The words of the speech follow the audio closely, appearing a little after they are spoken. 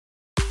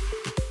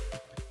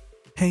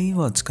Hey,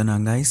 what's going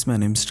on guys, my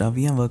name is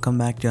Ravi and welcome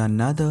back to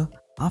another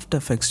After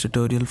Effects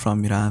tutorial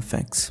from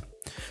FX.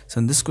 So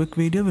in this quick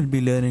video we'll be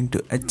learning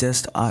to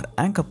adjust our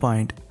anchor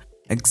point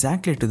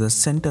exactly to the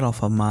center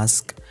of our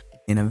mask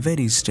in a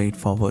very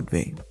straightforward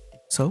way.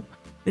 So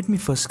let me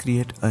first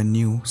create a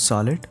new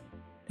solid.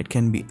 It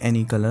can be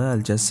any color.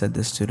 I'll just set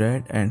this to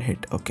red and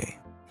hit OK.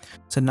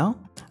 So now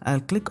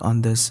I'll click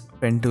on this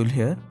pen tool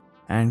here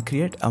and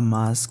create a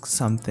mask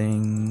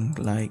something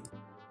like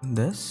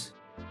this.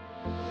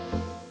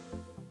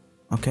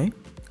 Okay,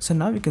 so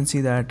now you can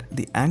see that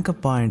the anchor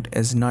point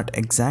is not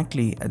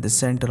exactly at the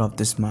center of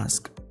this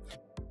mask.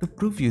 To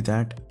prove you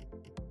that,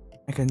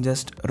 I can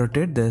just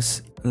rotate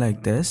this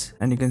like this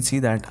and you can see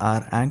that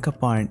our anchor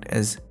point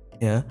is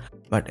here,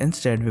 but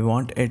instead we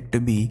want it to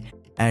be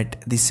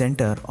at the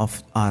center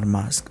of our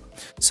mask.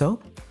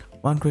 So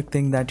one quick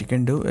thing that you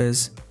can do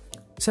is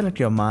select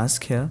your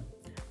mask here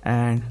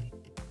and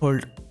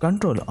hold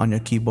Ctrl on your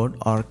keyboard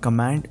or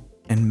Command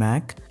in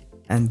Mac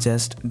and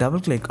just double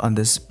click on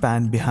this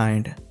pan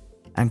behind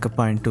anchor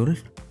point tool.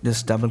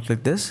 Just double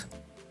click this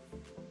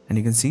and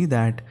you can see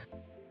that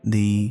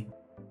the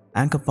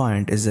anchor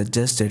point is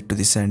adjusted to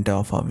the center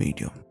of our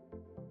video.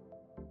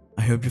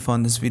 I hope you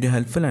found this video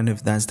helpful, and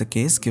if that's the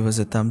case, give us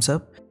a thumbs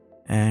up,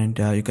 and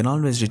you can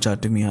always reach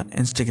out to me on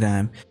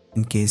Instagram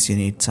in case you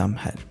need some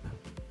help.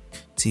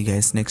 See you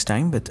guys next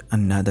time with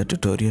another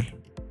tutorial.